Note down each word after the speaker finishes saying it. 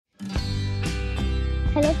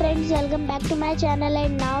Hello friends, welcome back to my channel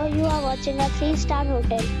and now you are watching a 3-star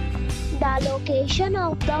hotel. The location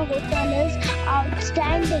of the hotel is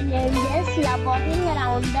outstanding and guests love walking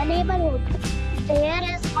around the neighborhood. There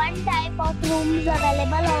is one type of rooms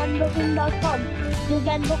available on booking.com. You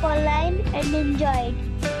can book online and enjoy it.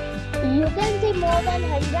 You can see more than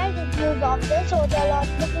 100 reviews of this hotel on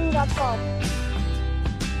booking.com.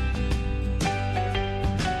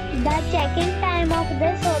 The check-in time of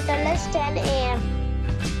this hotel is 10 a.m.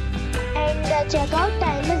 and the checkout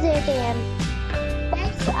time is 8 a.m.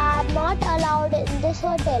 Pets are not allowed in this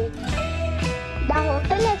hotel. The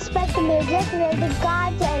hotel accepts major credit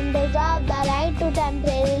cards and reserves the right to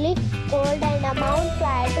temporarily hold an amount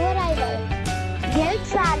prior to arrival.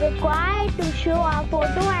 Guests are required to show a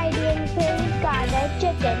photo ID and credit card at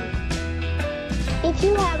check-in. If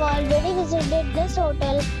you have already visited this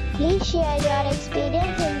hotel, please share your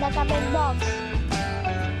experience in the comment box.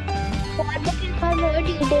 For more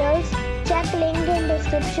details, check link in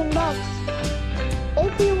description box.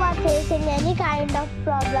 If you are facing any kind of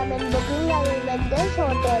problem in booking a room in this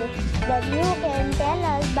hotel, then you can tell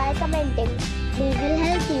us by commenting. We will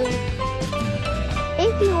help you.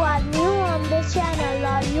 If you are new on this channel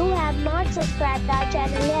or you have not subscribed our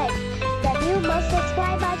channel yet, then you must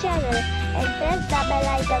subscribe our channel and press the bell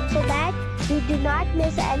icon so that you do not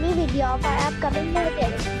miss any video of our upcoming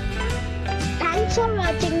hotels. Thanks for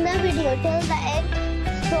watching the video till the end.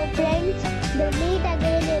 So friends, we'll meet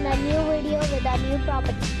again in a new video with a new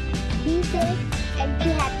property. Be safe and be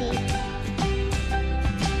happy.